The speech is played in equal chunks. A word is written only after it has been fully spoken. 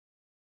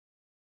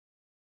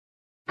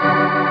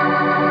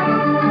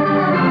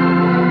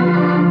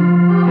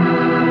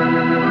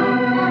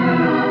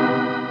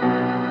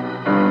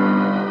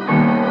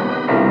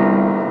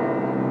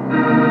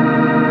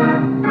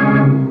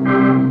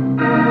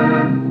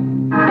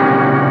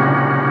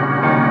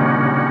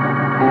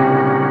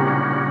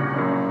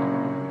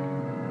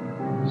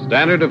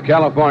Standard of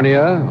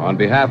California, on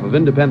behalf of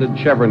independent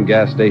Chevron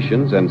gas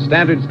stations and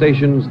standard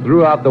stations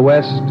throughout the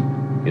West,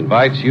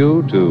 invites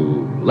you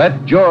to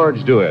Let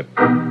George Do It.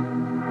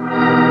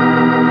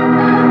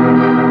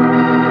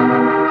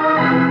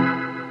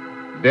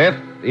 Death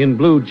in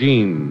Blue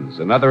Jeans,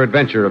 another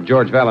adventure of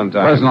George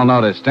Valentine. Personal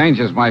notice,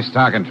 changes my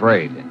stock and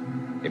trade.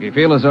 If you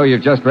feel as though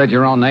you've just read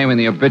your own name in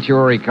the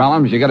obituary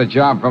columns, you got a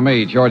job for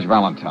me, George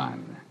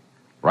Valentine.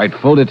 Write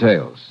full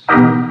details.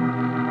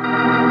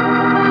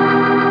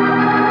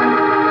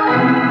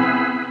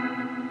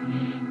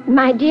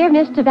 My dear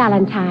Mr.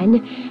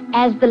 Valentine,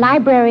 as the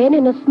librarian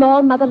in a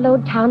small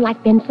mother-lode town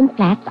like Benson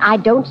Flats, I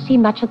don't see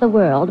much of the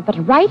world, but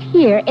right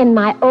here in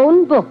my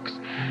own books,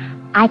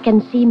 I can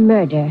see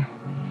murder.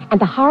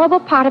 And the horrible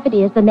part of it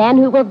is the man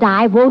who will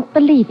die won't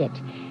believe it.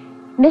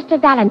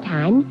 Mr.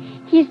 Valentine,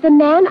 he's the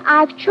man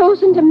I've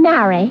chosen to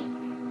marry.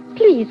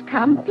 Please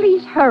come,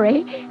 please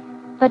hurry.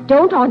 But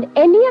don't on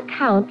any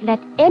account let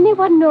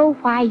anyone know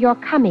why you're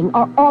coming,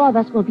 or all of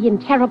us will be in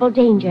terrible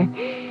danger.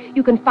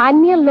 You can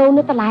find me alone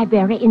at the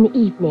library in the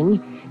evening.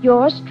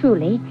 Yours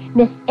truly,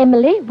 Miss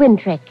Emily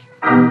Wintrick.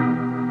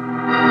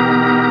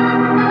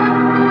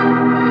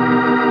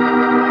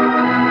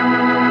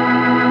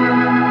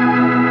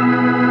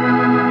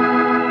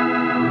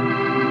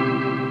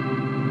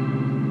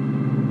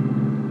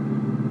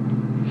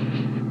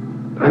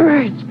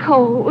 It's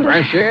cold.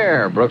 Fresh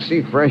air,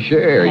 Brooksy, fresh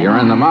air. You're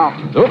in the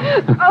mountains. Oops.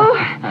 Oh,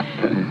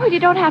 well, you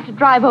don't have to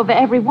drive over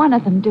every one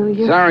of them, do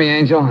you? Sorry,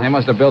 Angel. They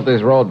must have built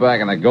this road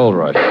back in the gold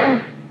rush.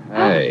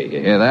 Hey,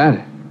 you hear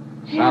that?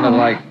 Sounded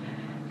like...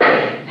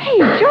 Hey,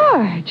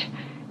 George.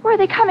 Where are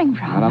they coming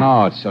from? I don't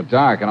know. It's so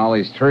dark and all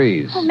these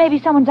trees. Well, maybe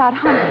someone's out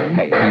hunting.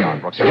 Hey, hang on,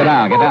 Brooksy. Get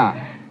down, get down.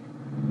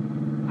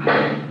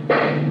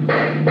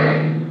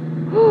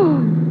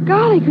 Oh,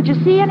 golly, could you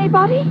see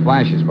anybody?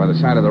 Flashes by the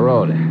side of the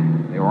road.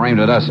 They were aimed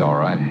at us, all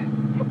right.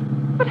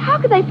 But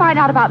how could they find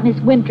out about Miss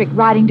Wintrick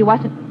writing to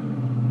us?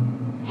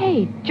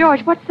 Hey,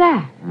 George, what's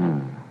that?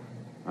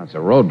 That's a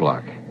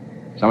roadblock.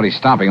 Somebody's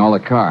stopping all the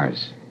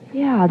cars.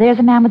 Yeah, there's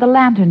a man with a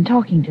lantern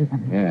talking to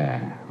them.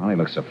 Yeah. Well, he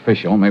looks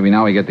official. Maybe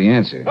now we get the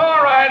answer.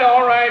 All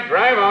right.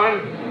 Drive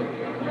on.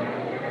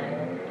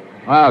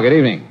 Well, good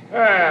evening.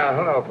 Well,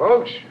 hello,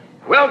 folks.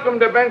 Welcome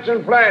to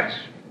Benson Flats.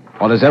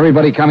 Well, does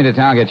everybody coming to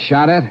town get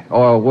shot at?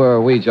 Or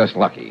were we just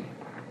lucky?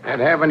 That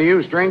happen to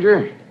you,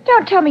 stranger?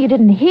 Don't tell me you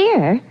didn't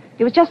hear.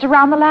 It was just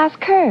around the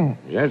last curve.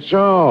 Is that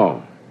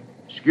so?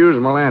 Excuse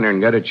my lantern.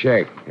 Got to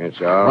check.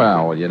 That's all.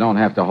 Well, you don't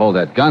have to hold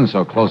that gun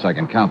so close I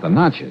can count the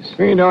notches.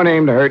 We don't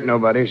aim to hurt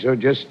nobody, so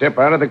just step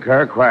out of the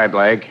car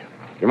quiet-like.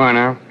 Come on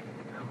now.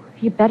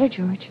 You better,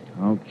 George.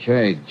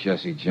 Okay,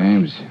 Jesse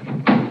James.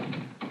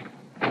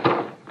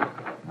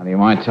 Now, do you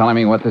mind telling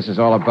me what this is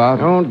all about?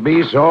 Don't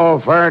be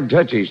so far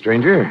touchy,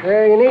 stranger.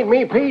 You need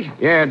me, Pete?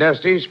 Yeah,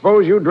 Dusty.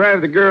 Suppose you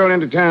drive the girl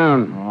into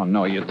town. Oh,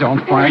 no, you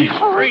don't, Frank.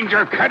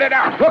 Stranger, cut it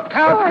out. Look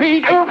out,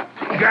 Pete.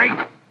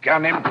 I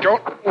got him.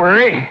 Don't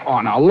worry.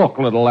 Oh, now, look,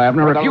 little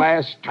Abner, For if the you...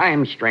 last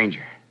time,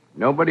 stranger.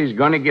 Nobody's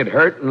going to get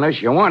hurt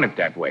unless you want it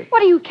that way. What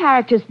do you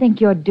characters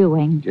think you're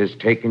doing? Just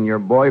taking your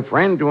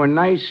boyfriend to a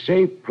nice,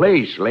 safe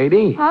place,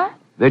 lady. Huh?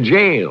 The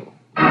jail.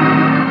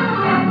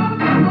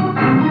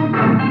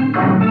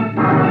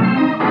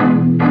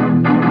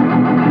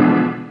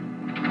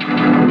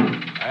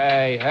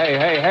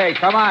 Hey,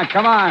 come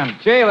on.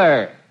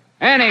 Jailer.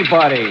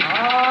 Anybody.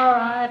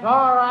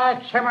 All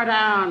right. Simmer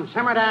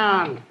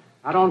down.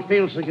 I don't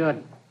feel so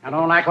good. I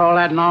don't like all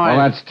that noise.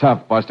 Well, that's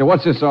tough, Buster.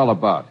 What's this all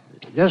about?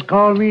 Just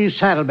call me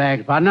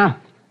Saddlebags, partner.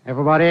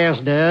 Everybody else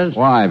does.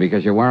 Why?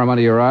 Because you wear them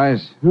under your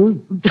eyes?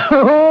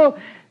 Oh,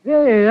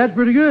 hey, that's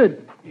pretty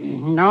good.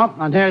 No,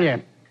 I'll tell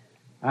you.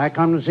 I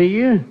come to see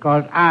you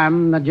because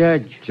I'm the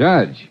judge.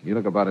 Judge? You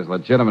look about as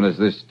legitimate as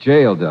this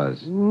jail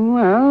does.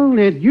 Well,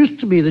 it used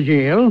to be the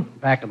jail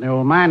back in the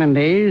old mining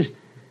days.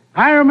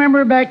 I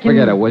remember back in...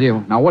 Forget it, will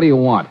you? Now, what do you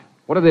want?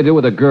 What did they do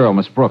with the girl,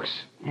 Miss Brooks?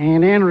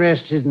 Ain't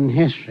interested in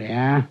history,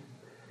 huh?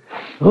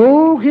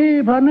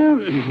 Okay,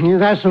 partner. If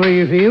that's the way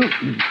you feel.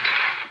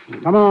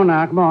 Come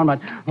on, but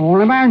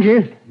only mind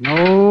you,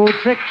 no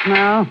tricks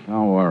now.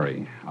 Don't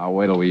worry. I'll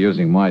wait till we're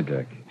using my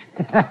deck.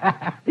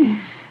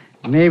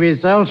 Maybe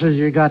it's ulcers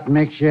you got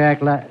makes you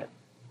act like...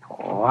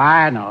 Oh,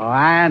 I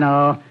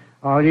know.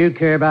 All you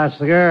care about's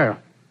the girl.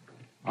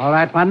 All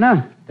right,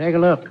 partner, take a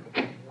look.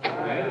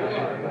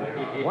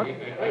 What?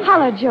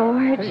 Hello,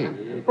 George.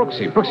 Hey,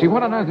 Brooksy,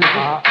 what on earth is this?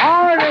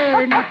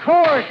 Order in the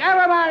court,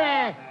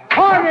 everybody!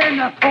 Order in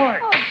the court!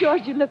 Oh,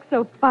 George, you look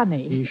so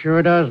funny. He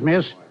sure does,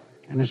 miss.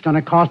 And it's going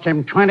to cost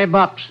him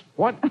 $20.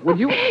 What? Would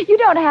you... You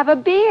don't have a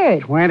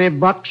beard.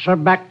 $20 or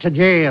back to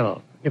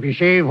jail. If you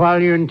shave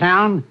while you're in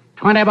town,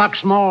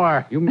 $20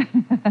 more. You...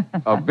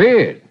 A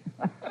beard?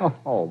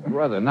 Oh,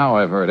 brother, now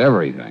I've heard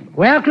everything.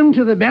 Welcome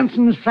to the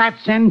Benson's Flat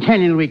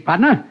Centennial Week,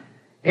 partner.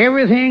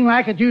 Everything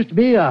like it used to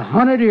be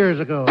 100 years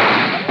ago.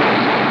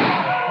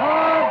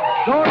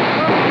 Don't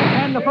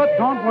stand the foot.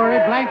 Don't worry.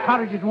 Blank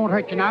cottages won't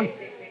hurt you now.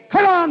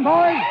 Come on,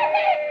 boys.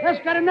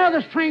 Let's get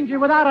another stranger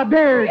without a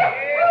beard.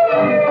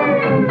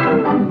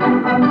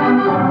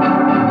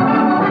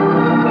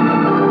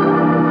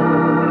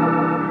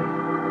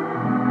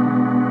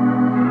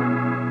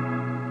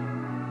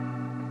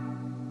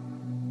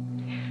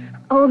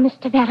 Oh,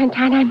 Mr.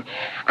 Valentine,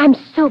 I'm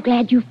so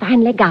glad you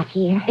finally got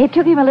here. It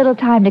took him a little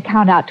time to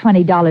count out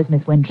 $20,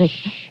 Miss Wintrick.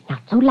 Shh,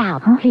 not so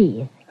loud,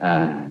 please.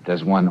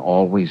 Does one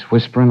always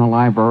whisper in the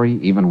library,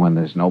 even when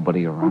there's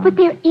nobody around? Oh, but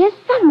there is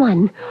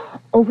someone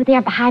over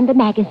there behind the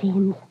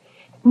magazines.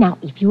 Now,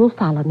 if you'll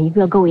follow me,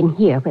 we'll go in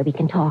here where we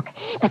can talk.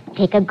 But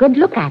take a good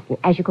look at me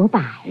as you go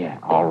by. Yeah,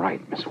 all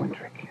right, Miss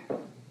Wintrick.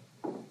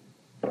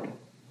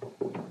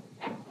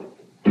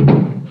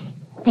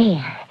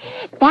 There.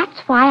 That's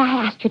why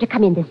I asked you to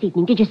come in this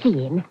evening. Did you see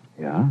him?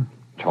 Yeah?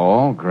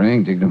 Tall,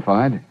 grinning,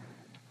 dignified,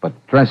 but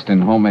dressed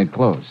in homemade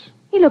clothes.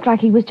 He looked like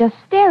he was just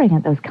staring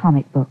at those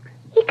comic books.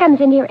 He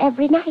comes in here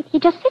every night. He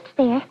just sits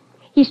there.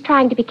 He's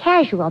trying to be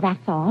casual,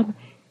 that's all.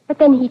 But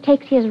then he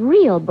takes his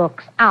real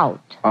books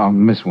out.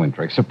 Miss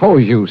Wintrick,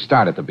 suppose you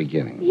start at the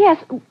beginning.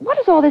 Yes, what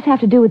does all this have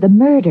to do with the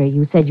murder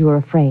you said you were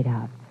afraid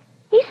of?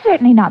 He's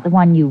certainly not the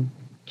one you've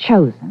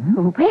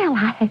chosen. Well,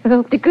 I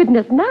hope to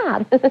goodness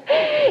not.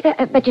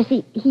 But you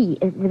see,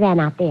 the man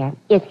out there,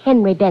 is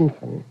Henry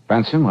Benson.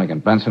 Benson, like in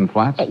Benson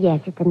Flats?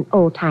 Yes, it's an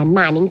old-time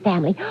mining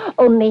family.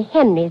 Only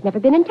Henry's never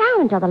been in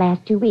town until the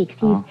last 2 weeks.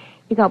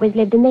 He's always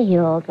lived in the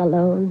hills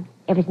alone,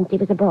 ever since he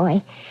was a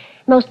boy.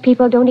 Most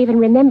people don't even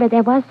remember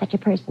there was such a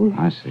person.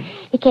 I see.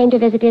 He came to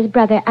visit his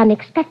brother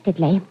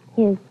unexpectedly.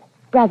 His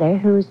brother,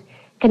 who's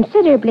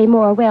considerably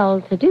more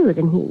well-to-do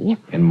than he.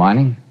 In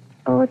mining?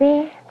 Oh,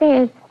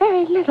 there's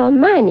very little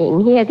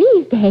mining here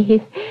these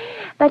days.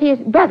 But his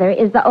brother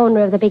is the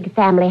owner of the big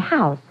family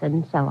house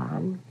and so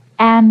on.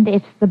 And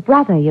it's the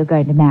brother you're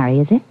going to marry,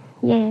 is it?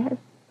 Yes.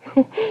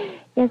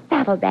 Yes,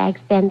 Saddlebags,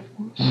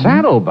 Benson.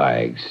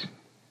 Saddlebags?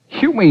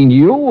 You mean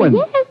you and...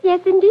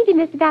 Yes, indeed,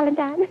 Mr.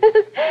 Valentine.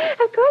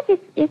 Of course,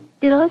 it's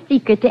still a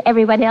secret to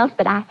everyone else,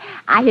 but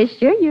I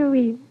assure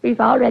you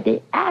we've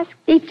already asked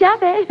each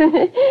other.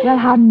 Well,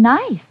 how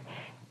nice.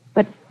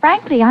 But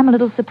frankly, I'm a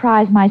little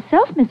surprised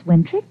myself, Miss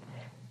Wintrick.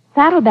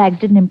 Saddlebags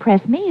didn't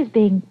impress me as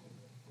being,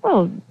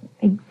 well,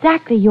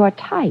 exactly your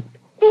type.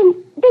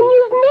 Then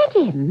you've met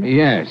him.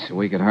 Yes,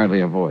 we could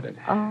hardly avoid it.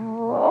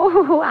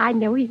 Oh, I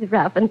know he's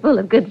rough and full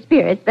of good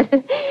spirits, but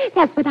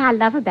that's what I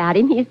love about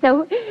him. He's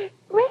so...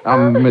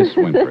 Well... Miss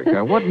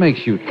Wintrick, what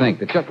makes you think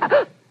that you...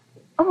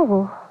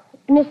 Oh,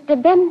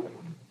 Mr. Benson.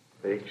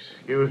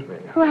 Excuse me.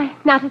 Why,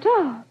 not at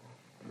all.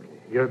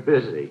 You're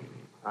busy.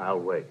 I'll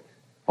wait.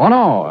 Oh,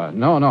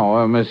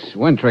 no. Miss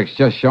Wintrick's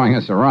just showing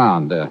us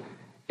around.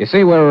 You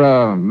see,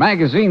 we're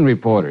magazine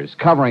reporters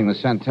covering the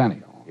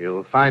centennial.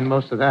 You'll find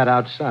most of that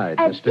outside,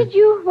 mister. Did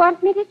you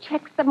want me to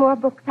check some more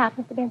books out,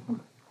 Mr. Benson?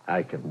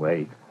 I can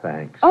wait,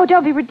 thanks. Oh,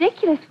 don't be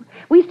ridiculous.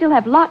 We still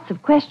have lots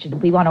of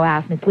questions we want to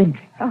ask Miss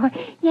Wintrick. Oh,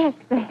 yes,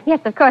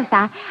 of course.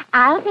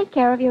 I'll take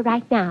care of you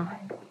right now.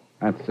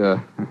 That's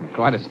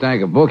quite a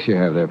stack of books you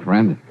have there,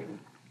 friend.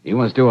 You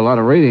must do a lot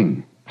of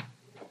reading.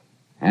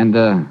 And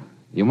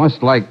you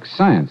must like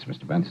science,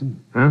 Mr.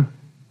 Benson. Huh?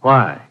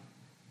 Why?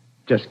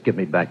 Just give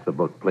me back the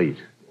book, please.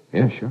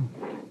 Yeah, sure.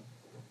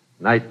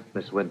 Night,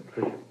 Miss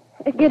Winfrey.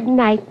 Good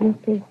night,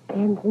 Mr.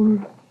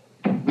 Benson.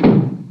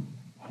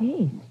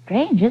 Hey,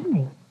 strange, isn't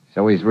he?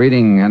 So he's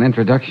reading an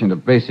introduction to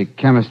basic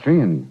chemistry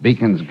and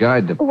Beacon's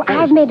Guide to... Oh,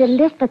 I've made a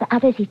list of the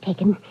others he's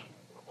taken.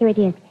 Here it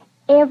is.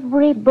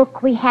 Every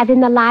book we have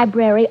in the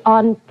library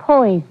on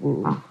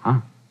poison.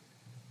 Uh-huh.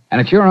 And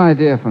it's your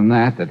idea from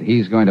that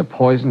he's going to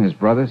poison his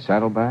brother,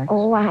 Saddlebags?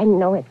 Oh, I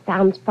know it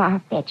sounds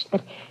far-fetched,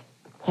 but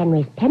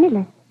Henry's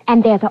penniless.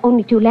 And they're the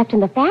only two left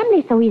in the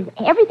family, so he's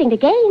everything to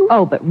gain.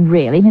 Oh, but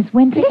really, Miss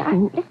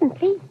Wintrick? Listen,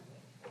 please.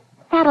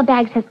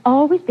 Saddlebags has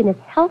always been as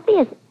healthy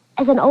as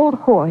an old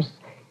horse.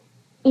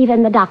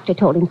 Even the doctor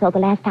told him so the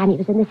last time he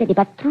was in the city.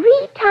 But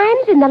 3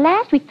 times in the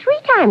last week, 3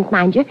 times,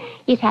 mind you,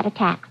 he's had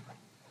attacks.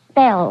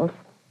 Spells.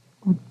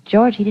 Well,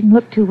 George, he didn't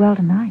look too well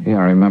tonight. Yeah,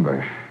 I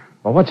remember.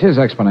 Well, what's his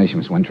explanation,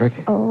 Miss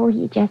Wintrick? Oh,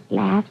 he just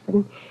laughs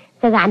and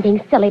says I'm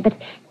being silly. But,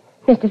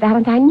 Mr.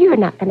 Valentine, you're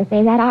not going to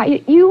say that, are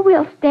you? You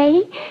will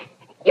stay.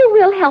 You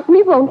will help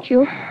me, won't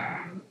you?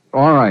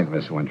 All right,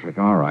 Miss Wintrick,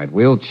 all right.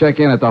 We'll check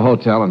in at the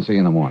hotel and see you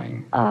in the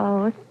morning.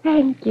 Oh,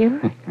 thank you.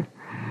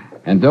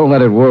 And don't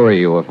let it worry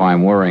you if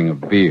I'm wearing a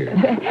beard.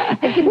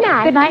 Good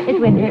night. Good night, Miss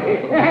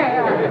Wintrick.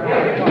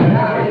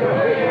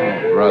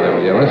 Brother,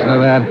 will you listen to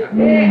that?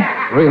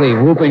 Really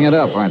whooping it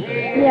up, aren't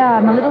they? Yeah,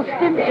 and the little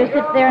spinster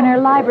sits there in her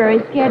library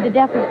scared to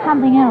death of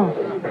something else.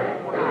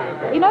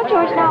 You know,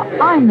 George, now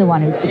I'm the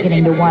one who's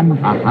beginning to wonder.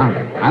 Uh-huh.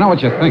 I know what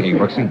you're thinking,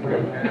 Brooksy.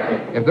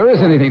 If there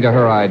is anything to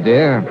her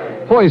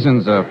idea,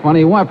 poison's a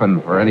funny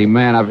weapon for any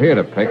man up here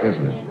to pick,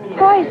 isn't it?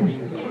 Poison.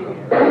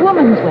 A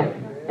woman's weapon.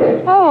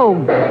 Oh,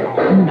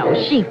 no,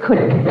 she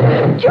couldn't.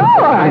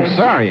 George! I'm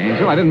sorry,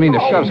 Angel. I didn't mean to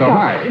shove so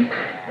hard.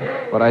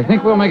 But I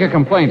think we'll make a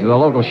complaint to the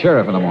local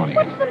sheriff in the morning.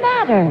 What's the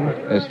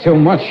matter? There's too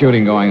much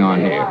shooting going on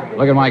here.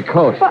 Look at my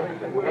coat. But...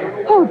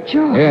 Oh,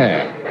 George.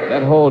 Yeah,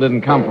 that hole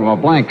didn't come from a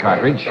blank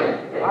cartridge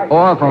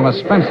or from a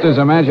spinster's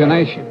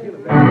imagination.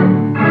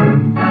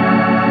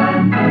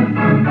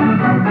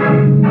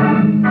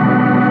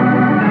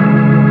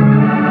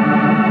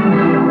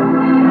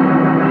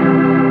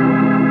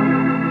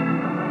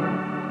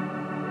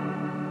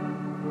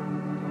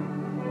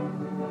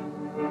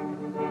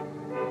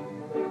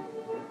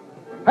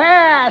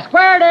 Yeah,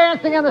 square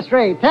dancing in the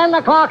street. 10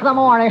 o'clock in the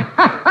morning.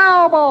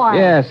 Oh, boy.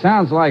 Yeah,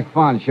 sounds like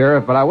fun,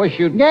 Sheriff, but I wish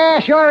you'd...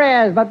 Yeah, sure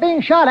is. But being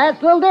shot at's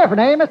a little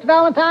different, eh, Mr.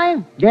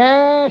 Valentine?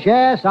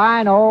 Yes,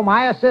 I know.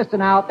 My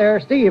assistant out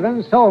there,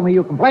 Stevens, told me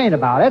you complained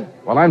about it.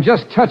 Well, I'm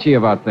just touchy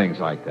about things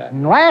like that.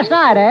 Last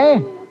night, eh?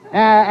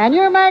 And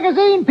your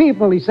magazine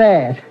people, he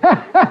said.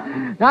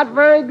 Not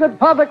very good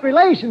public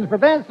relations for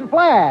Benson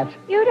Flats.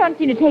 You don't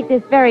seem to take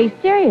this very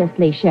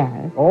seriously,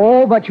 Sheriff.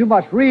 Oh, but you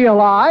must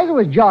realize it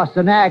was just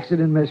an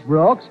accident, Miss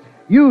Brooks.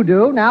 You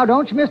do, now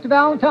don't you, Mr.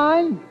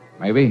 Valentine?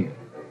 Maybe.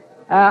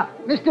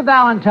 Mr.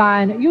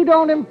 Valentine, you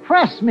don't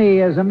impress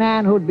me as a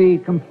man who'd be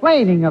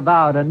complaining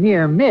about a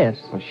near miss.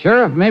 Well,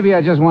 Sheriff, maybe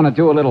I just want to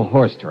do a little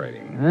horse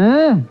trading.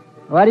 Huh?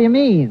 What do you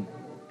mean?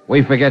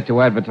 We forget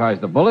to advertise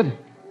the Bullet,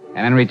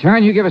 and in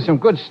return you give us some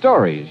good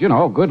stories,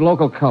 good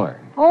local color.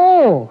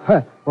 Oh,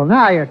 well,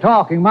 now you're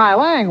talking my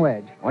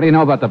language. What do you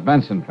know about the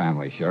Benson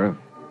family, Sheriff?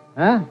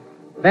 Huh?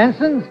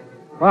 Benson's?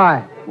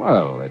 Why?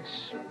 Well, it's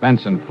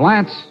Benson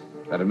Flats.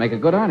 That'd make a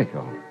good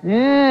article.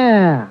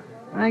 Yeah,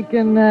 I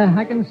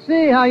can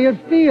see how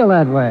you'd feel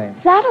that way.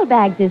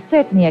 Saddlebags is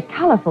certainly a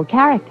colorful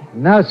character.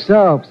 No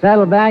soap.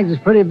 Saddlebags is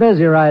pretty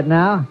busy right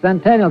now,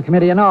 Centennial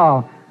Committee and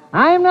all.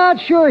 I'm not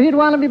sure he'd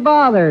want to be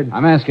bothered.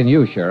 I'm asking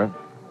you, Sheriff.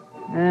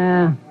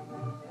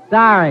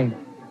 Sorry.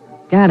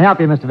 Can't help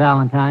you, Mr.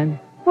 Valentine.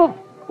 Well,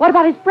 what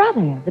about his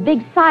brother, the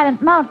big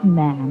silent mountain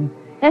man?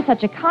 There's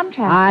such a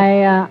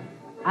contrast.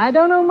 I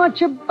don't know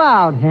much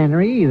about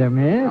Henry either,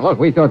 miss. Now, look,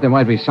 we thought there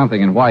might be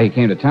something in why he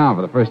came to town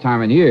for the first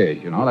time in years,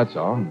 that's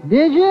all.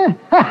 Did you?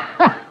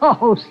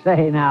 Oh,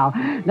 say now.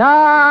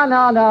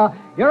 No.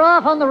 You're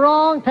off on the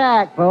wrong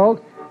tack,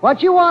 folks.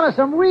 What you want is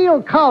some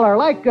real color,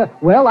 like the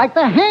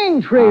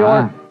hang tree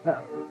or...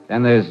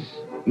 Then there's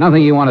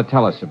nothing you want to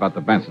tell us about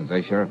the Bensons,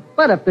 eh, Sheriff?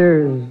 But if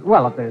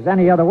there's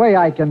any other way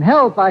I can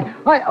help,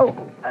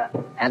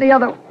 any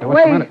other Hey, what's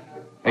way... the matter?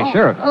 Hey,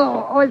 Sheriff.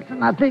 It's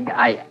nothing.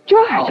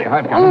 George!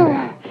 I've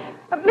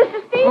got Mr.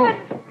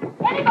 Stevens!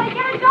 Anybody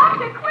get a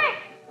doctor,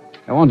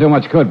 quick! It won't do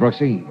much good,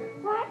 Brooksy.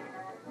 What?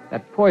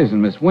 That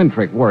poison Miss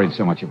Wintrick worried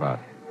so much about.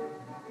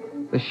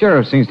 The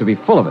sheriff seems to be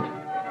full of it.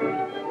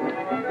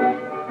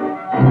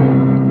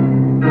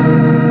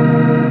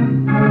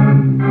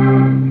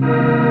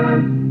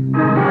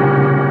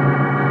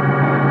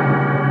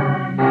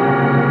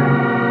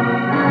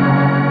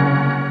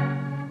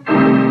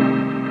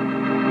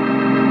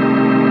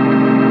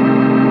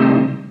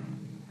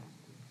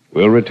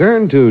 We'll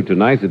return to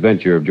tonight's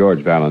adventure of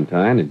George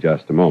Valentine in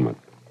just a moment.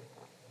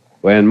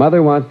 When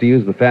Mother wants to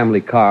use the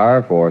family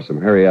car for some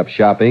hurry-up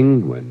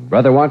shopping, when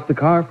Brother wants the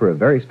car for a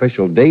very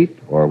special date,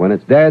 or when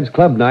it's Dad's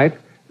club night,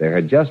 there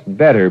had just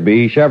better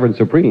be Chevron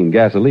Supreme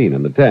gasoline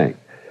in the tank.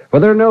 For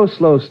there are no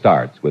slow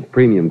starts with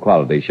premium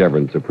quality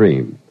Chevron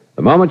Supreme.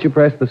 The moment you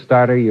press the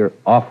starter, you're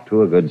off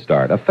to a good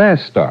start, a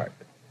fast start.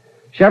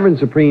 Chevron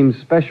Supreme's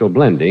special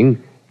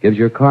blending gives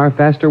your car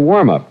faster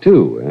warm-up,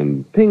 too,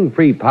 and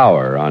ping-free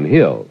power on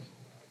hills.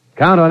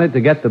 Count on it to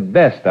get the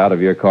best out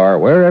of your car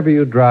wherever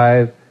you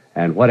drive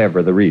and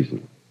whatever the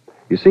reason.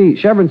 You see,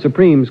 Chevron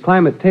Supreme's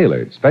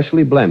climate-tailored,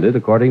 specially blended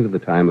according to the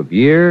time of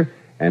year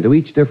and to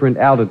each different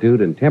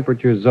altitude and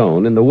temperature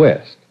zone in the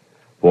West.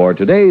 For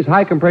today's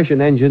high-compression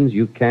engines,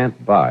 you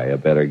can't buy a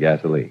better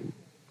gasoline.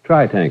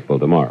 Try Tankful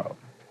tomorrow.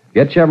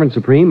 Get Chevron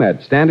Supreme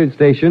at standard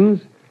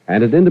stations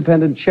and at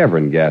independent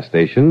Chevron gas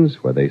stations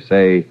where they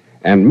say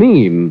and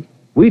mean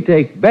we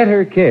take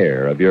better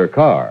care of your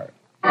car.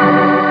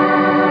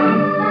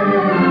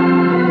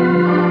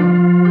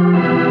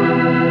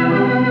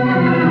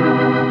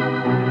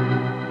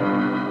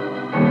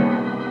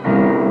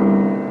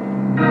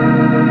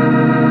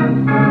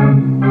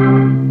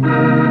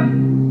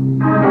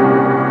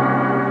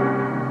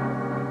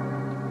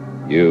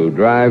 You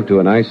drive to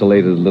an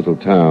isolated little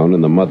town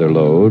in the Mother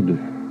Lode,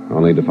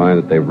 only to find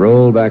that they've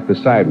rolled back the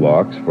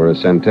sidewalks for a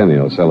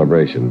centennial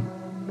celebration.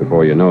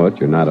 Before you know it,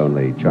 you're not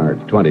only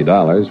charged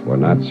 $20 for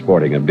not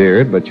sporting a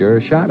beard, but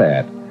you're shot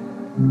at.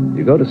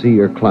 You go to see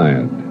your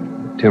client,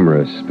 a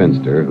timorous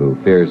spinster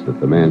who fears that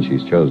the man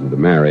she's chosen to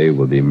marry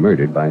will be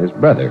murdered by his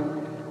brother.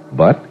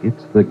 But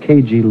it's the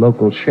cagey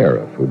local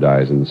sheriff who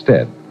dies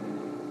instead.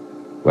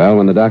 Well,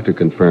 when the doctor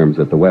confirms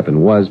that the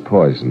weapon was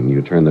poison,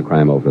 you turn the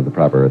crime over to the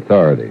proper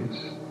authorities.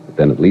 But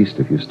then at least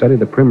if you study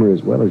the primer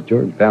as well as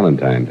George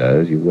Valentine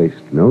does, you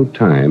waste no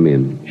time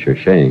in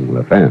cherching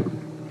la femme.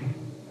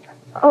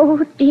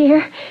 Oh,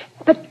 dear.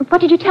 But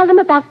what did you tell them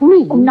about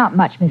me? Oh, not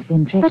much, Miss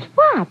Wintrick. But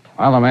what?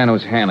 Well, the man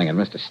who's handling it,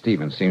 Mr.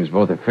 Stevens, seems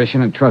both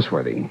efficient and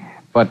trustworthy.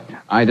 But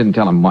I didn't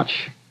tell him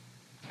much.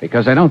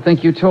 Because I don't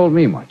think you told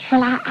me much.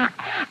 Well,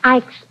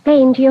 I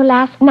explained to you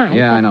last night.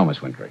 Yeah, I know, Miss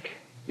Wintrick.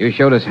 You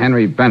showed us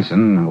Henry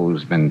Benson,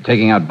 who's been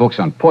taking out books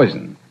on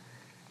poison.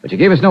 But you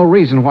gave us no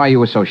reason why you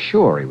were so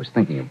sure he was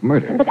thinking of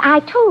murder. But I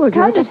told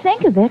you Come to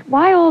think of it,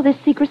 why all this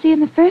secrecy in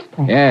the first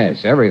place?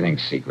 Yes,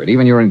 everything's secret,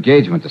 even your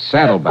engagement to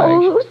Saddlebags.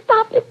 Oh,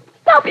 stop it.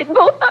 Stop it,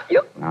 both of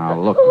you. Now,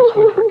 look, Miss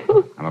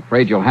Wintrick, I'm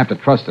afraid you'll have to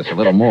trust us a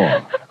little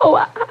more. Oh,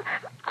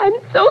 I'm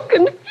so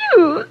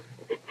confused.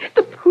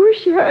 The poor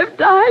Sheriff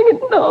dying, and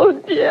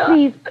oh, dear.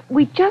 Please,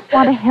 we just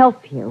want to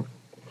help you.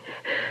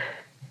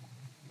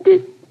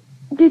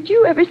 Did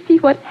you ever see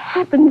what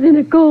happens in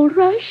a gold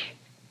rush?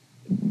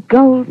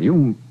 Gold?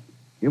 You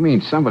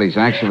mean somebody's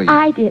actually...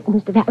 I did,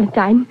 Mr.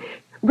 Valentine.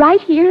 Right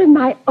here in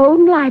my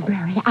own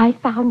library, I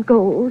found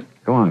gold.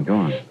 Go on.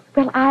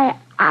 Well,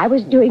 I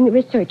was doing the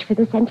research for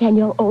the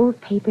Centennial,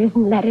 old papers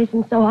and letters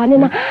and so on,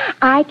 and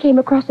I came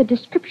across a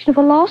description of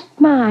a lost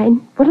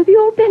mine, one of the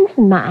old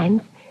Benson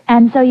mines.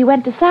 And so you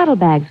went to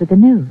Saddlebags with the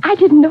news. I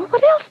didn't know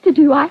what else to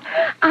do.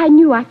 I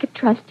knew I could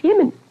trust him,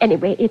 and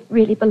anyway, it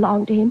really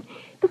belonged to him.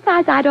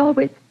 Besides, I'd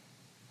always...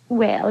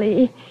 Well,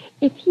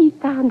 if he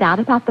found out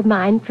about the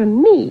mine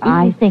from me...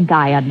 I think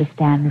I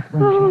understand, Miss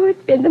Winthrop. Oh,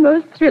 it's been the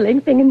most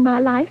thrilling thing in my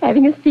life,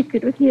 having a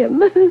secret with him.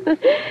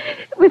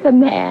 With a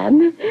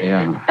man.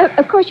 Yeah.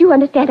 Of course, you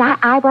understand,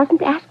 I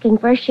wasn't asking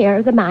for a share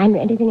of the mine or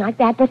anything like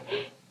that, but...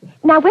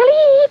 Now, well,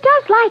 he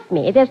does like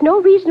me. There's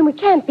no reason we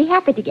can't be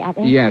happy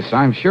together. Yes,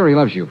 I'm sure he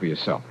loves you for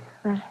yourself.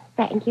 Well,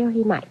 thank you.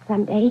 He might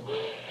someday.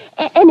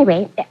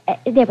 Anyway,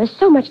 there was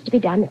so much to be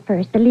done at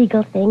first. The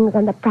legal things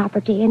on the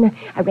property and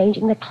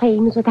arranging the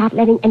claims without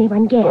letting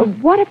anyone guess. Well,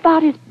 what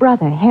about his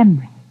brother,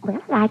 Henry?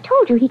 Well, I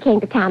told you he came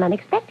to town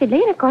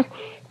unexpectedly, and of course,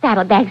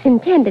 Saddlebags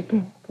intended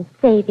to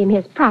save him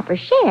his proper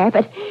share,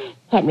 but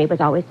Henry was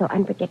always so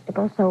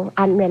unpredictable, so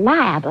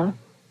unreliable.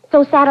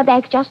 So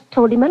Saddlebags just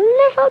told him a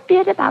little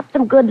bit about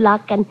some good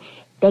luck and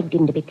begged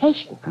him to be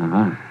patient.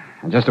 Uh-huh.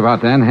 And just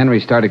about then, Henry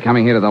started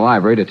coming here to the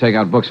library to take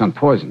out books on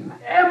poison.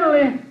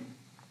 Emily!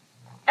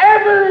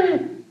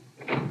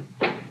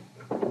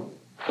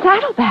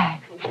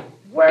 Saddlebags!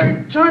 Where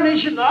in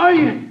tarnation are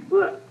you?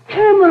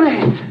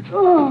 Emily!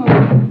 Oh.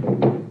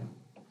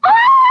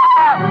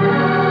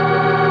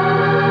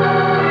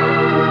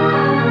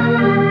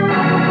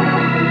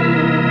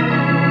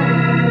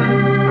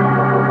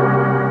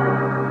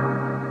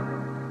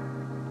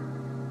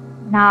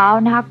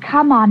 Now,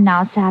 come on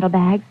now,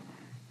 Saddlebags.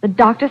 The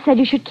doctor said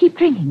you should keep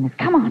drinking this.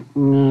 Come on.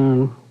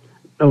 No,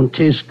 don't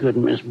taste good,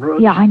 Miss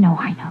Brooks. Yeah, I know.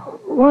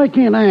 Why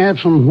can't I have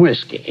some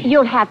whiskey?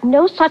 You'll have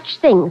no such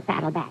thing,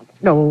 Saddlebags.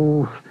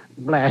 No,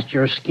 blast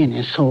your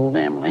skinny soul,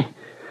 Emily.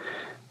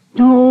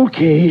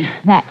 Okay.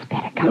 That's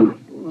better.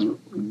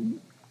 Come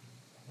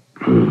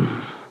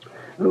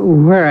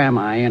on. Where am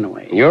I,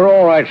 anyway? You're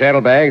all right,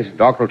 Saddlebags.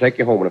 Doctor will take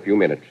you home in a few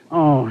minutes.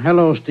 Oh,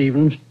 hello,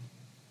 Stevens.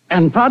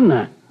 And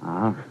partner.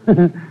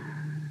 Uh-huh.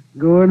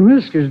 Going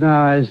whiskers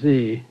now, I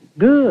see.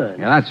 Good.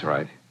 Yeah, that's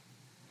right.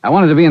 I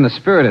wanted to be in the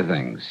spirit of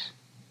things.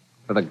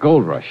 For the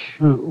gold rush.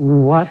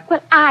 What?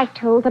 Well, I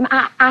told them.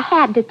 I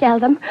had to tell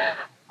them.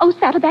 Oh,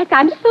 Saddlebags,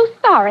 I'm so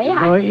sorry.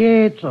 Oh,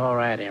 it's all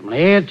right,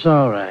 Emily. It's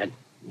all right.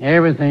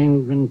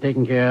 Everything's been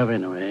taken care of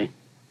anyway.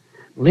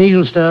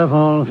 Legal stuff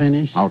all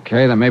finished.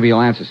 Okay, then maybe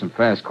you'll answer some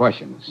fast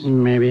questions.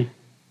 Maybe.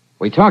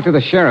 We talked to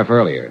the sheriff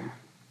earlier,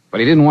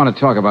 but he didn't want to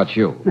talk about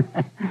you.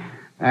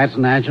 That's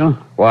natural.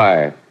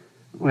 Why?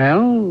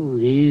 Well,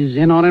 he's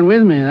in on it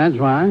with me, that's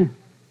why.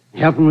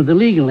 Helping with the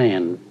legal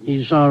end.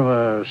 He's sort of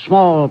a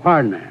small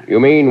partner. You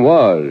mean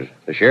was.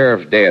 The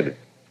sheriff's dead.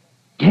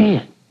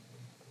 Dead?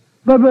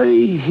 But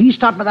he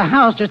stopped by the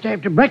house just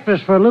after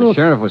breakfast for a little... The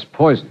sheriff was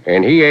poisoned.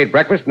 And he ate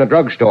breakfast in the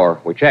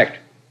drugstore. We checked.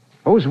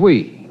 Who's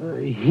we?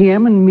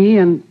 Him and me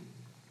and...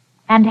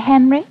 And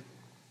Henry?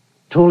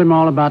 Told him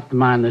all about the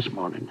mine this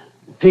morning.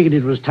 Figured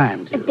it was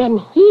time to. Then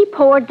he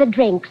poured the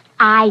drinks.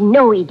 I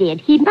know he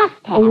did. He must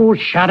have. Oh,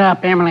 shut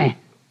up, Emily.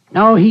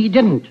 No, he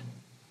didn't.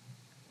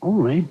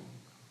 Only,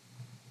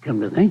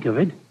 come to think of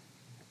it,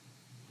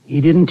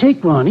 he didn't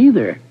take one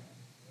either.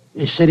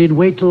 He said he'd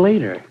wait till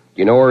later. Do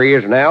you know where he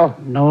is now?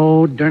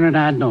 No, darn it,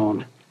 I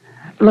don't.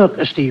 Look,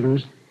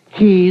 Stevens,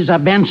 he's a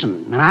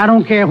Benson, and I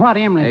don't care what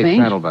Emily thinks. Hey,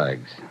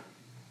 Saddlebags.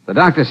 The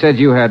doctor said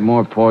you had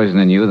more poison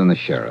in you than the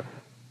sheriff.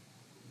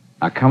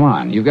 Now, come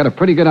on. You've got a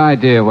pretty good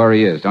idea where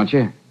he is, don't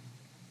you?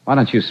 Why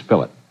don't you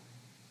spill it?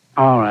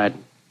 All right.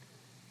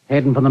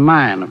 Heading for the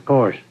mine, of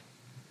course.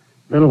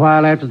 A little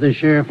while after the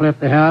sheriff left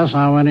the house,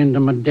 I went into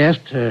my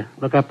desk to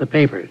look up the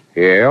papers.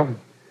 Yeah?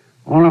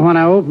 Only when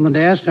I opened the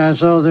desk, I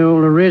saw the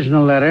old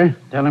original letter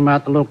telling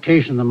about the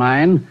location of the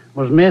mine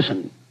was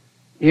missing.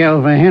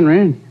 Yelled for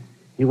Henry.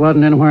 He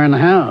wasn't anywhere in the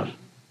house.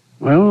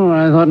 Well,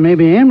 I thought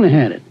maybe Emily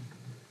had it.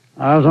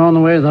 I was on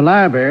the way to the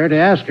library to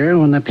ask her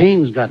when the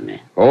pains got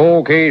me.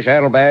 Okay,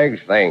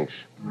 Saddlebags, thanks.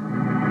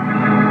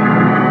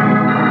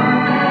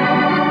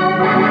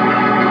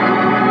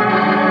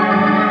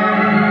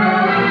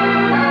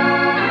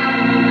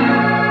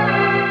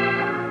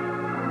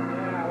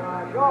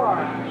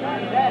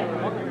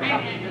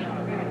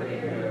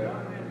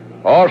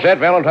 All set,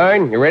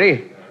 Valentine? You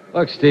ready?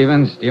 Look,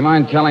 Stevens, do you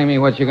mind telling me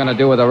what you're going to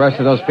do with the rest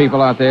of those people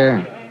out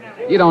there?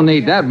 You don't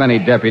need that many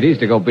deputies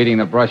to go beating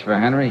the brush for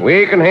Henry.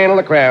 We can handle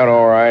the crowd,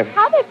 all right.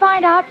 How'd they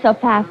find out so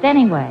fast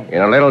anyway?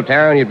 In a little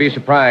town, you'd be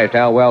surprised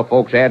how well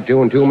folks add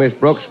two and two, Miss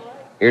Brooks.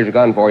 Here's a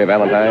gun for you,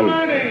 Valentine.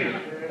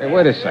 Hey,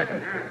 wait a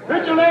second.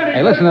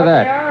 Hey, listen to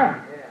that.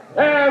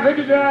 Yeah,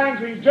 figures are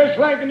increased, just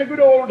like in the good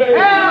old days.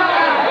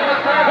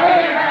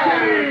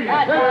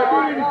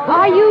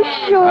 Are you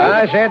sure?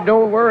 I said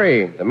don't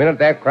worry. The minute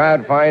that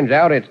crowd finds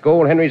out it's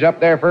Gold Henry's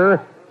up there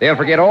for, they'll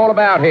forget all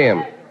about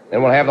him.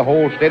 Then we'll have the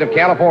whole state of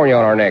California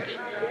on our necks.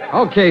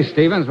 Okay,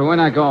 Stevens, but we're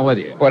not going with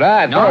you. But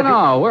I thought...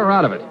 No, we're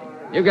out of it.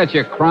 You got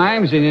your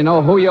crimes and you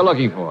know who you're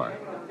looking for.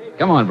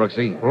 Come on,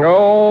 Brooksy.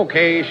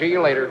 Okay, see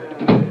you later.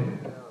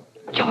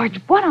 George,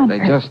 what on They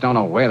earth? just don't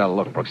know where to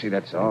look, Brooksy,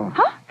 that's all.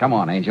 Huh? Come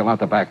on, Angel, out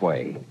the back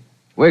way.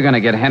 We're going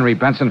to get Henry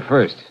Benson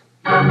first.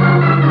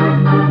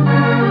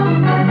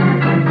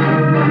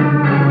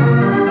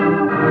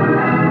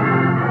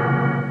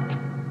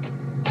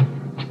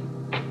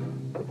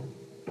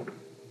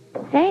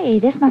 Say,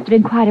 this must have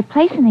been quite a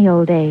place in the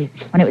old days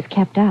when it was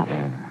kept up.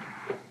 Yeah.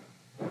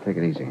 Take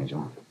it easy,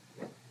 Angel.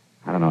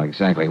 I don't know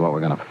exactly what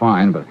we're going to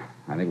find, but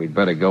I think we'd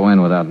better go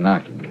in without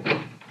knocking.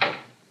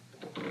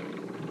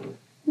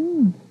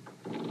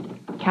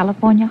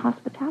 California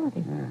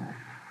hospitality. Yeah.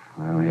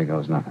 Well, here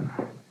goes nothing.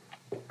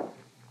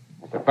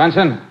 Mr.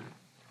 Benson?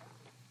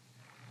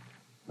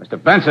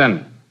 Mr.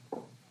 Benson!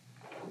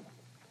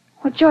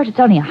 Well, George, it's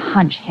only a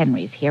hunch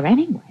Henry's here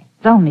anyway.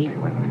 It's only...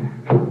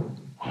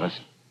 Let's...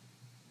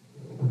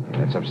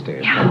 That's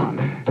upstairs. Come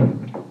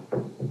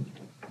on.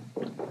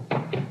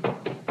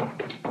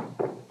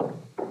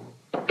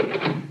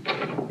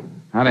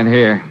 Not in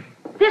here.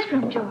 This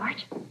room,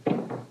 George.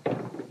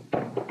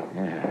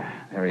 Yeah,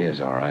 there he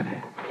is, all right.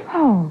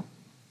 Oh,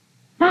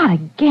 not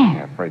I'm again.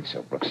 afraid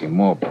so, Brooksy.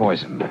 More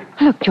poison.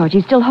 Look, George,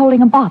 he's still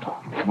holding a bottle.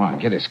 Come on,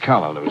 get his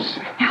collar loose.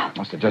 Now,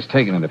 Must have just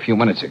taken it a few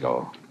minutes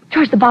ago.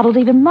 George, the bottle's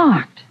even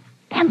marked.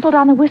 Penciled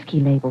on the whiskey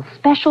label.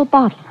 Special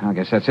bottle. I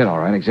guess that's it, all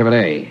right. Exhibit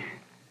A.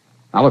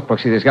 Now, look,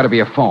 Brooksy, there's got to be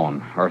a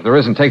phone. Or if there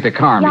isn't, take the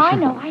car. and Yeah,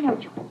 be sure- I know,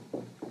 George.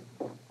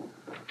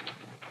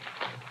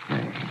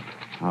 Hey,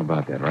 how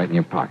about that? Right in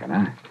your pocket,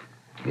 huh?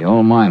 The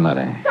old mine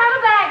letter.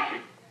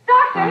 Saddlebags!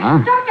 Doctor! Uh-huh.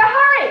 Doctor,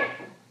 hurry!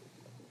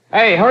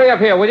 Hey, hurry up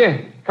here, will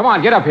you? Come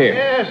on, get up here.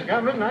 Yes,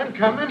 I'm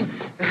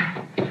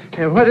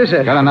coming. What is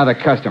it? Got another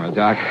customer,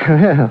 Doc.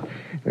 Well,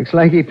 looks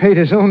like he paid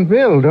his own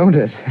bill, don't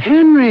it?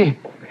 Henry!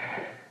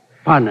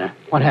 Partner,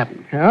 what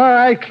happened? All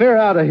right, clear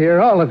out of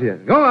here, all of you.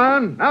 Go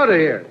on, out of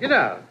here. Get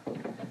out.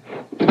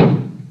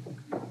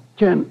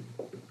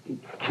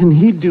 Can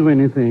he do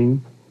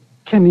anything?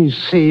 Can he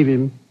save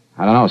him?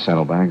 I don't know,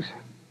 Saddlebags.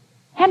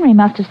 Henry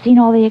must have seen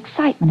all the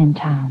excitement in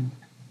town.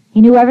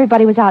 He knew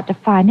everybody was out to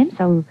find him,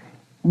 so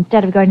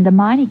instead of going to the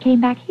mine, he came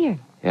back here.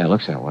 Yeah, it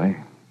looks that way.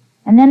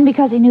 And then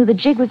because he knew the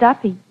jig was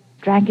up, he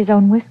drank his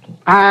own whiskey.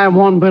 I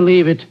won't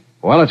believe it.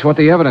 Well, it's what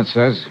the evidence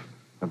says.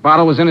 The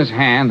bottle was in his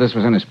hand, this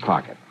was in his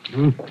pocket.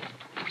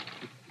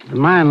 The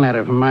mine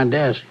letter from my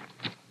desk.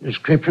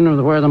 Description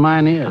of where the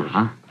mine is.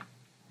 Huh?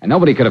 And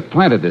nobody could have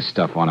planted this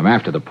stuff on him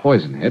after the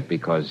poison hit,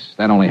 because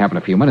that only happened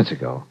a few minutes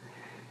ago.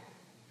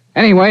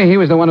 Anyway, he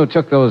was the one who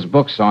took those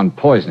books on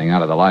poisoning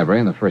out of the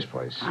library in the first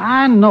place.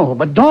 I know,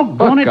 but don't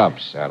Buck up,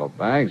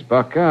 Saddlebags,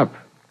 buck up.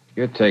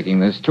 You're taking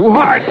this too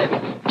hard.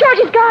 George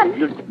is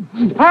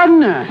gone!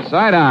 Partner!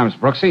 Sidearms,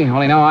 Brooksy.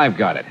 Only now I've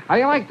got it. How do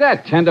you like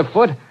that,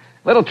 tenderfoot?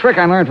 Little trick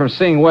I learned from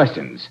seeing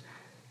westerns.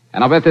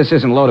 And I'll bet this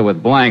isn't loaded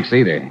with blanks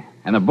either.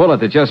 And the bullet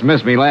that just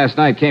missed me last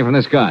night came from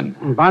this gun.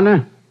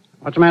 Partner,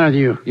 what's the matter with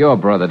you? Your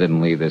brother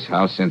didn't leave this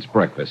house since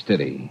breakfast, did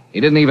he?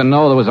 He didn't even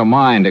know there was a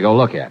mine to go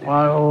look at.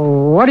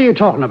 Well, what are you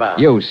talking about?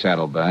 You,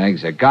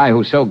 Saddlebags, a guy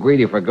who's so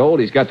greedy for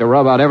gold he's got to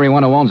rub out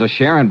everyone who owns a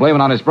share and blame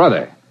it on his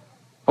brother.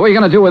 What are you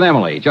going to do with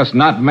Emily? Just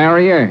not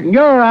marry her?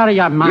 You're out of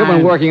your mind. You've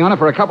been working on it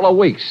for a couple of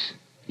weeks.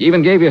 You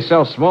even gave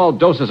yourself small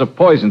doses of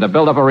poison to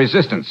build up a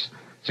resistance,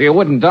 so you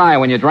wouldn't die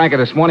when you drank it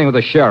this morning with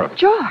the sheriff.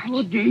 George!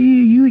 Well,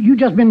 you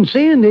just been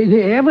seeing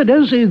the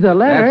evidence is the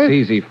letter. That's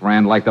easy,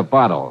 friend, like the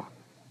bottle.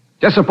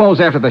 Just suppose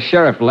after the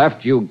sheriff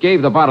left, you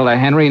gave the bottle to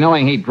Henry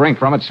knowing he'd drink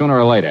from it sooner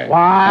or later. What?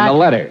 And the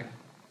letter.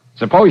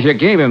 Suppose you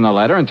gave him the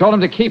letter and told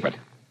him to keep it.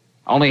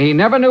 Only he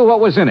never knew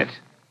what was in it.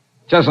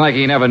 Just like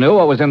he never knew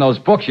what was in those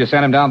books you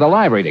sent him down to the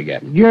library to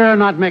get. You're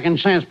not making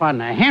sense,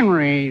 partner.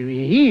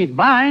 Henry, he ain't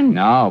blind.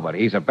 No, but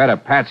he's a better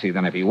patsy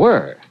than if he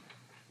were.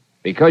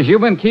 Because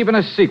you've been keeping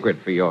a secret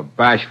for your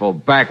bashful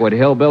backwood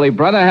hillbilly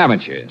brother,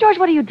 haven't you? George,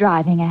 what are you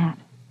driving at?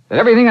 That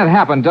everything that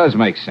happened does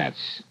make sense.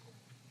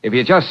 If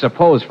you just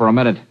suppose for a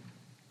minute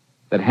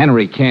that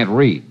Henry can't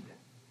read.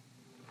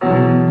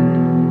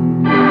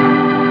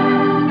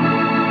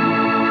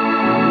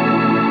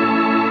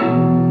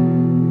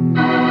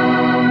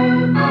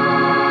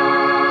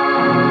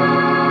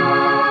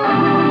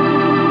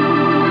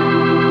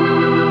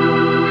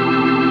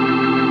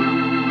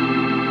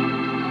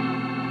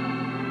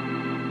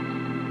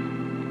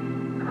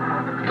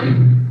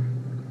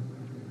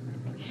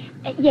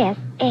 Yes,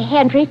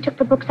 Henry took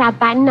the books out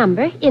by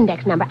number,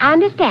 index number. I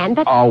understand,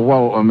 but... Oh,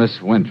 well, Miss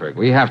Wintrick,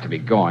 we have to be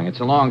going. It's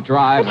a long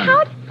drive. But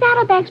how did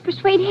Saddlebags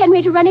persuade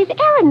Henry to run his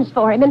errands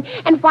for him?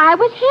 And why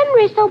was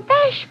Henry so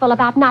bashful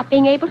about not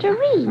being able to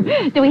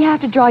read? Do we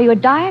have to draw you a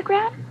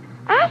diagram?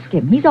 Ask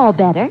him. He's all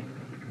better.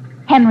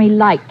 Henry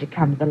liked to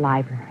come to the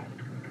library.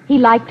 He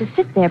liked to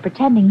sit there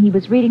pretending he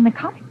was reading the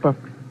comic books.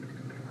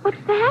 What's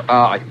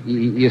that?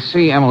 You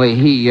see, Emily,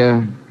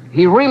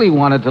 he really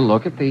wanted to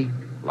look at the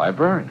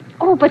library.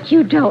 Oh, but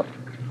you don't.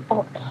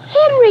 Oh,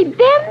 Henry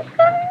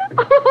Benson?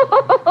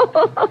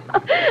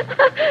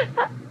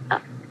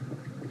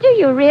 Do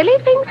you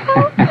really think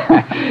so?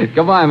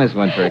 Goodbye, Miss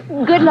Wintrick.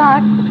 Good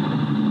luck.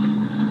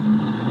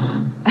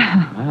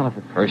 Well, if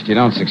at first you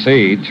don't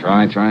succeed,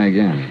 try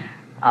again.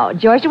 Oh,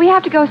 George, do we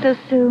have to go so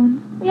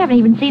soon? We haven't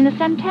even seen the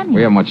centennial.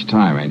 We haven't much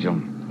time, Angel.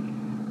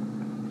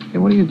 Hey,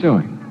 what are you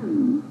doing?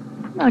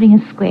 Promoting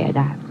a square that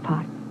I was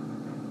part of.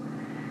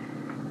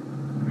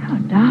 Oh,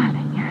 darling.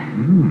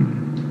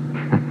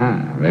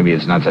 Maybe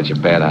it's not such a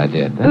bad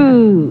idea.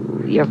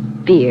 Ooh, your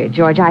beard,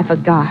 George, I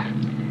forgot.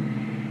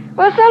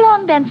 Well, so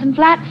long, Benson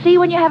Flat. See you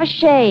when you have a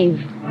shave.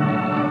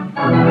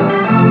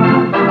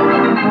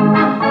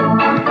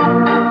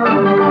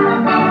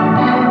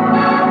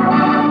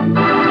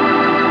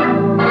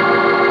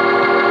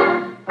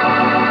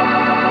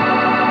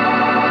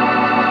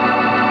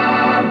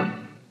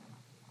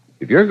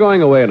 If you're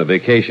going away on a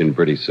vacation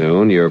pretty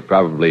soon, you're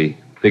probably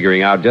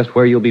figuring out just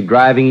where you'll be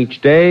driving each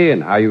day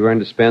and how you're going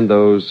to spend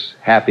those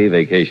happy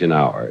vacation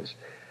hours.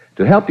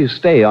 To help you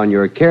stay on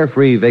your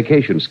carefree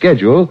vacation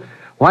schedule,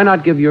 why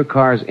not give your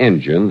car's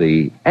engine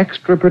the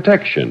extra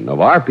protection of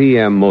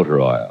RPM motor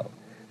oil?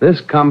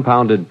 This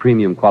compounded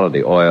premium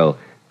quality oil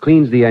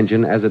cleans the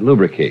engine as it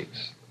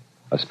lubricates.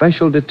 A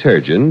special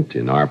detergent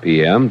in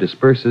RPM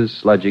disperses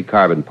sludgy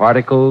carbon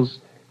particles,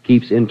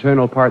 keeps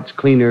internal parts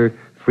cleaner,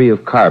 free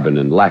of carbon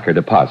and lacquer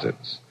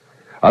deposits.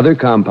 Other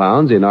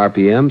compounds in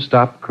RPM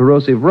stop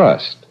corrosive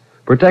rust,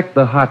 protect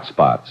the hot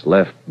spots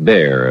left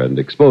bare and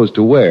exposed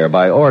to wear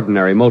by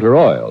ordinary motor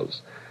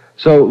oils.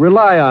 So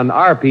rely on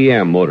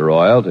RPM motor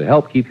oil to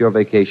help keep your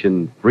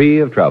vacation free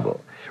of trouble.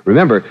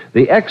 Remember,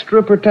 the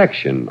extra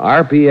protection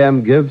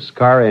RPM gives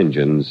car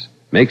engines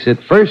makes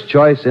it first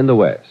choice in the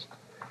West.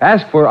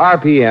 Ask for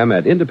RPM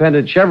at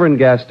independent Chevron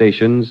gas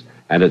stations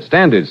and at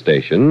standard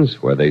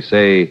stations where they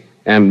say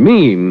and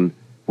mean,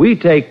 we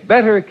take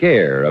better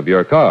care of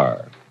your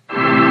car.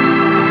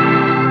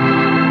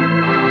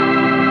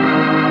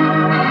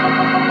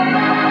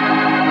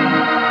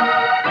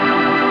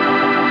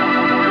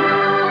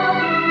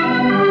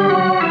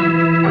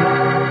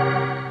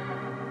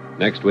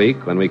 Next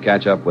week, when we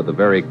catch up with the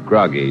very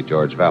groggy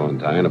George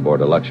Valentine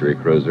aboard a luxury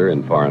cruiser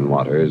in foreign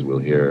waters, we'll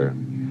hear...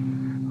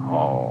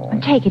 Oh.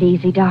 Take it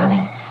easy,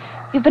 darling.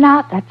 You've been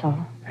out, that's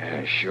all.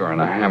 Yeah, sure, and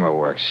the hammer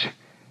works.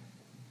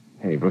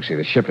 Hey, Brooksy,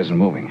 the ship isn't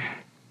moving.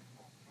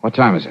 What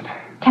time is it?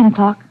 10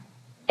 o'clock.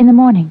 In the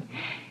morning.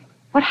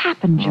 What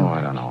happened, George? Oh,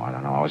 I don't know.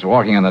 I was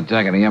walking on the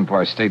deck of the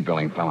Empire State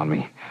Building, fell on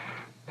me.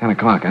 10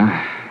 o'clock, huh?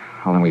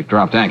 Well, then we've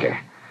dropped anchor.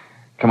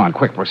 Come on,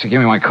 quick, Brooksy, give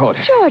me my coat.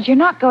 George, you're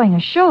not going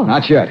ashore.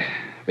 Not yet,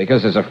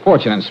 because there's a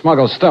fortune in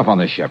smuggled stuff on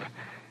this ship.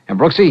 And,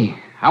 Brooksy,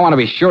 I want to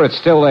be sure it's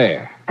still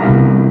there.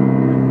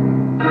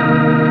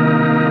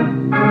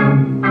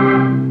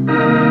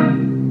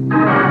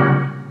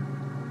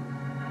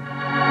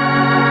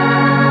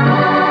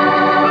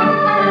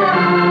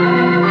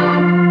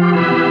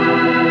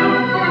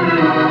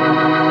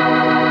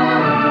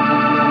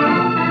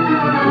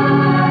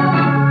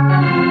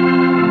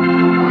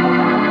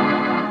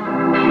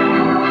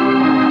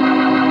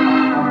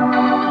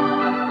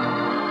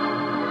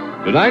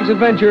 Tonight's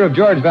adventure of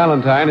George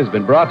Valentine has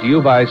been brought to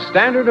you by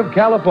Standard of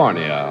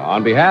California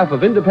on behalf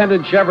of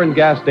independent Chevron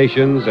gas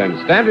stations and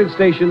Standard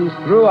stations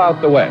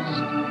throughout the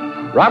West.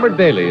 Robert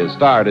Bailey is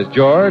starred as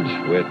George,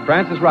 with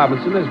Francis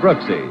Robinson as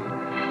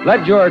Brooksy.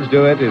 Let George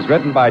Do It is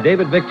written by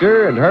David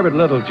Victor and Herbert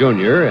Little,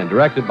 Jr. and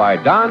directed by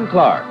Don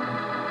Clark.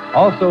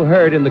 Also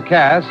heard in the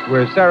cast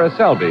were Sarah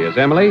Selby as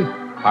Emily,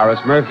 Horace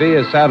Murphy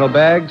as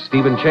Saddlebags,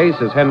 Stephen Chase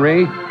as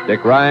Henry,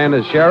 Dick Ryan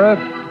as Sheriff,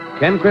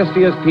 Ken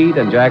Christie as Pete,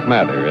 and Jack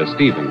Mather as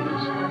Stevens.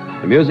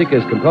 The music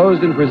is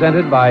composed and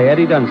presented by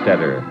Eddie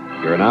Dunstetter.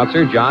 Your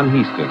announcer, John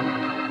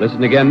Heaston.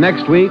 Listen again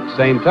next week,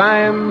 same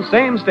time,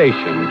 same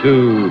station,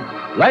 to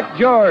Let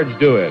George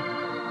Do It.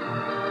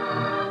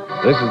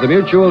 This is the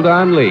Mutual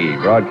Don Lee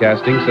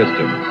Broadcasting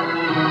System.